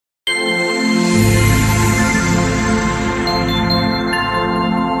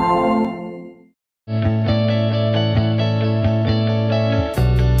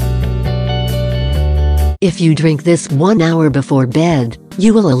If you drink this 1 hour before bed,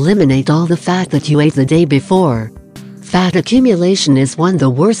 you will eliminate all the fat that you ate the day before. Fat accumulation is the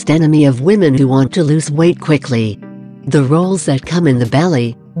worst enemy of women who want to lose weight quickly. The rolls that come in the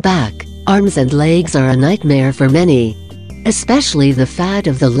belly, back, arms and legs are a nightmare for many. Especially the fat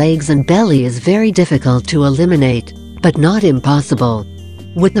of the legs and belly is very difficult to eliminate, but not impossible.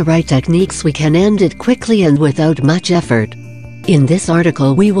 With the right techniques we can end it quickly and without much effort. In this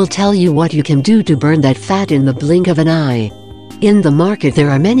article we will tell you what you can do to burn that fat in the blink of an eye. In the market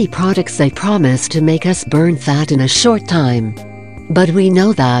there are many products that promise to make us burn fat in a short time. But we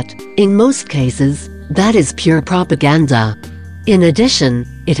know that, in most cases, that is pure propaganda. In addition,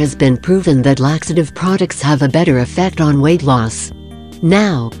 it has been proven that laxative products have a better effect on weight loss.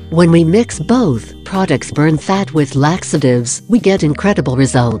 Now, when we mix both products burn fat with laxatives, we get incredible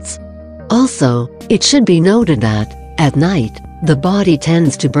results. Also, it should be noted that, at night, the body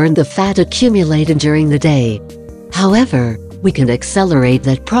tends to burn the fat accumulated during the day. However, we can accelerate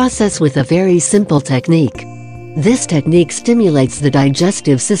that process with a very simple technique. This technique stimulates the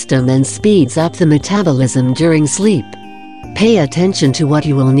digestive system and speeds up the metabolism during sleep. Pay attention to what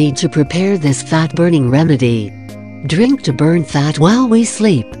you will need to prepare this fat-burning remedy. Drink to burn fat while we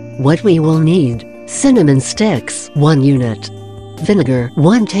sleep. What we will need: cinnamon sticks, 1 unit. Vinegar,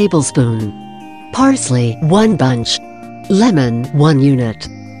 1 tablespoon. Parsley, 1 bunch. Lemon, 1 unit.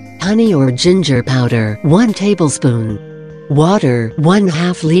 Honey or ginger powder, 1 tablespoon. Water,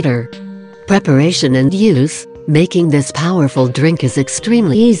 1/2 liter. Preparation and use. Making this powerful drink is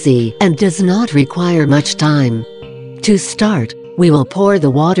extremely easy and does not require much time. To start, we will pour the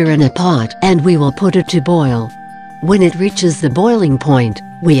water in a pot and we will put it to boil. When it reaches the boiling point,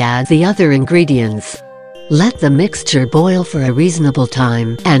 we add the other ingredients. Let the mixture boil for a reasonable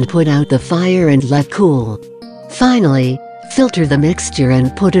time and put out the fire and let cool. Finally, filter the mixture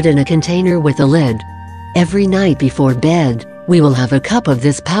and put it in a container with a lid. Every night before bed, we will have a cup of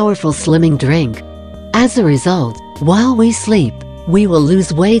this powerful slimming drink. As a result, while we sleep, we will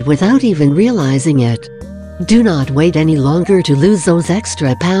lose weight without even realizing it. Do not wait any longer to lose those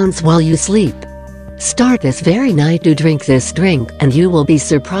extra pounds while you sleep. Start this very night to drink this drink and you will be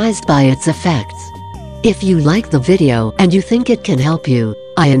surprised by its effects. If you like the video and you think it can help you,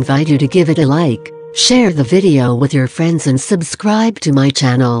 I invite you to give it a like, share the video with your friends and subscribe to my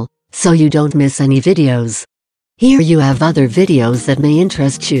channel, so you don't miss any videos. Here you have other videos that may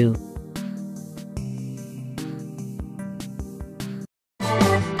interest you.